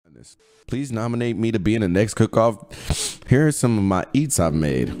goodness. Please nominate me to be in the next cook-off. Here are some of my eats I've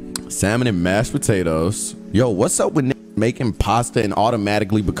made. Salmon and mashed potatoes. Yo, what's up with making pasta and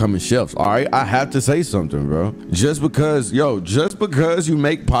automatically becoming chefs? All right, I have to say something, bro. Just because you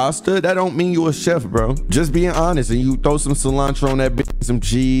make pasta, that don't mean you a chef, bro. Just being honest, and you throw some cilantro on that bitch, some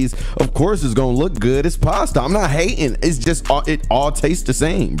cheese, of course it's gonna look good. It's pasta. I'm not hating. It's just it all tastes the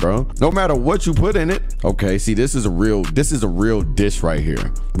same, bro. No matter what you put in it. Okay, see, this is a real dish right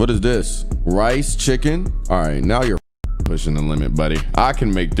here. What is this? Rice, chicken. All right, now you're pushing the limit, buddy. I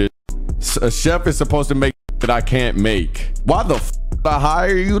can make this. A chef is supposed to make that I can't make. Why the f I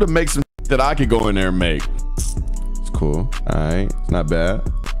hire you to make some that I could go in there and make? It's cool. All right, it's not bad.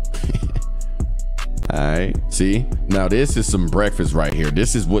 All right, see, now this is some breakfast right here.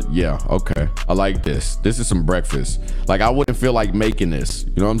 This is what, yeah, okay, I like this. This is some breakfast. Like, I wouldn't feel like making this,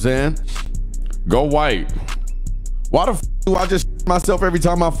 you know what I'm saying? Go white. Why the f do I just myself every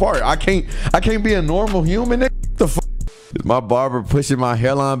time I fart? I can't be a normal human. What the f? Is my barber pushing my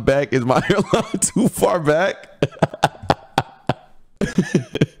hairline back? Is my hairline too far back?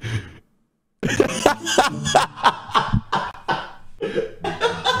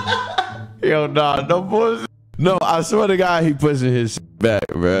 Yo, nah, no bullshit. No, I swear to God, he pushing his shit back,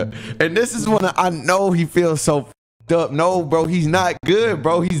 bro. And this is when I know he feels so f***ed up. No, bro, he's not good,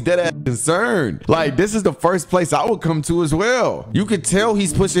 bro. He's dead ass concerned. Like, this is the first place I would come to as well. You could tell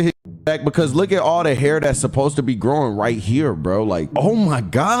he's pushing his back because look at all the hair that's supposed to be growing right here, bro. Like, oh my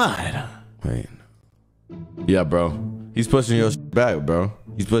God. Wait. Yeah, bro. He's pushing your shit back, bro.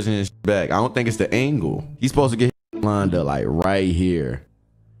 He's pushing his shit back. I don't think it's the angle. He's supposed to get his lined up like right here.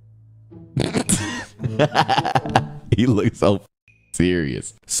 He looks so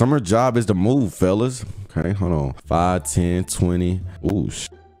serious. Summer job is the move, fellas. Okay, hold on. 5, 10, 20. Ooh,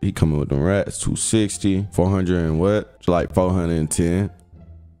 he coming with the rats. 260, 400 and what? It's like 410.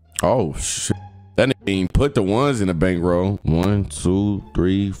 Oh shit. That nigga ain't put the ones in the bankroll. 1, 2,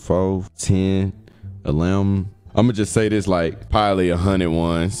 3, 4, 10, 11. I'm gonna just say this like probably 100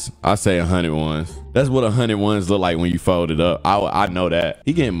 ones. I say 100 ones. That's what 100 ones look like when you fold it up. I know that.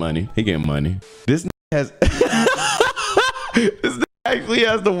 He getting money. He getting money. This has this actually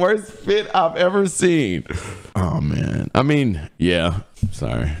has the worst fit I've ever seen. Oh man. I mean, yeah.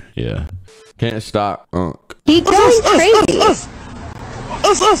 Sorry. Yeah. Can't stop. He goes crazy. Us.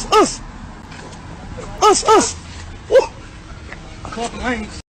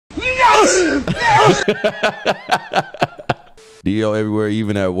 Dio everywhere,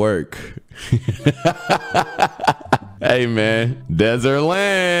 even at work. Hey man, desert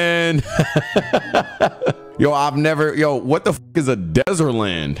land. Yo, what the f is a desert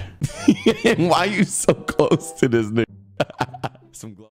land? Why are you so close to this nigga? Some